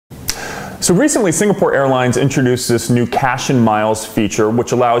So recently, Singapore Airlines introduced this new cash and miles feature,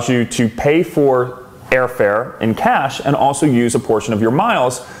 which allows you to pay for airfare in cash and also use a portion of your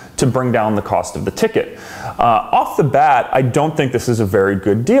miles to bring down the cost of the ticket. Off the bat, I don't think this is a very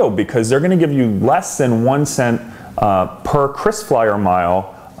good deal because they're going to give you less than 1 cent per KrisFlyer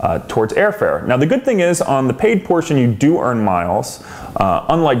mile towards airfare. Now the good thing is on the paid portion you do earn miles.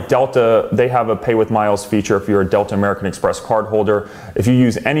 Unlike Delta, they have a pay with miles feature if you're a Delta American Express card holder. If you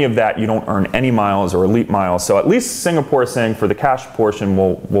use any of that, you don't earn any miles or elite miles. So at least Singapore is saying for the cash portion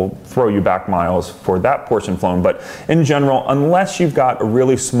we'll throw you back miles for that portion flown. But in general, unless you've got a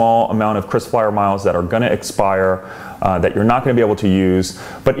really small amount of KrisFlyer miles that are going to expire, that you're not going to be able to use.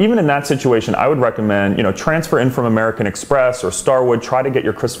 But even in that situation, I would recommend, transfer in from American Express or Starwood. Try to get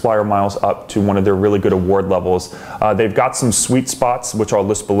your KrisFlyer miles up to one of their really good award levels. They've got some sweet spots, which I'll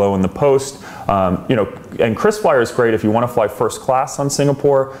list below in the post. And KrisFlyer is great if you want to fly first class on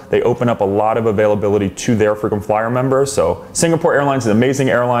Singapore. They open up a lot of availability to their frequent flyer members. So Singapore Airlines is an amazing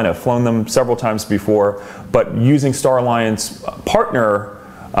airline. I've flown them several times before. But using Star Alliance partner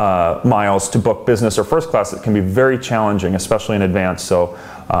miles to book business or first class, it can be very challenging, especially in advance. So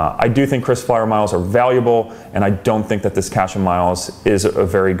I do think KrisFlyer miles are valuable, and I don't think that this cash and miles is a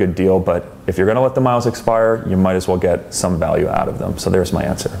very good deal. But if you're going to let the miles expire, you might as well get some value out of them. So there's my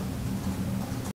answer.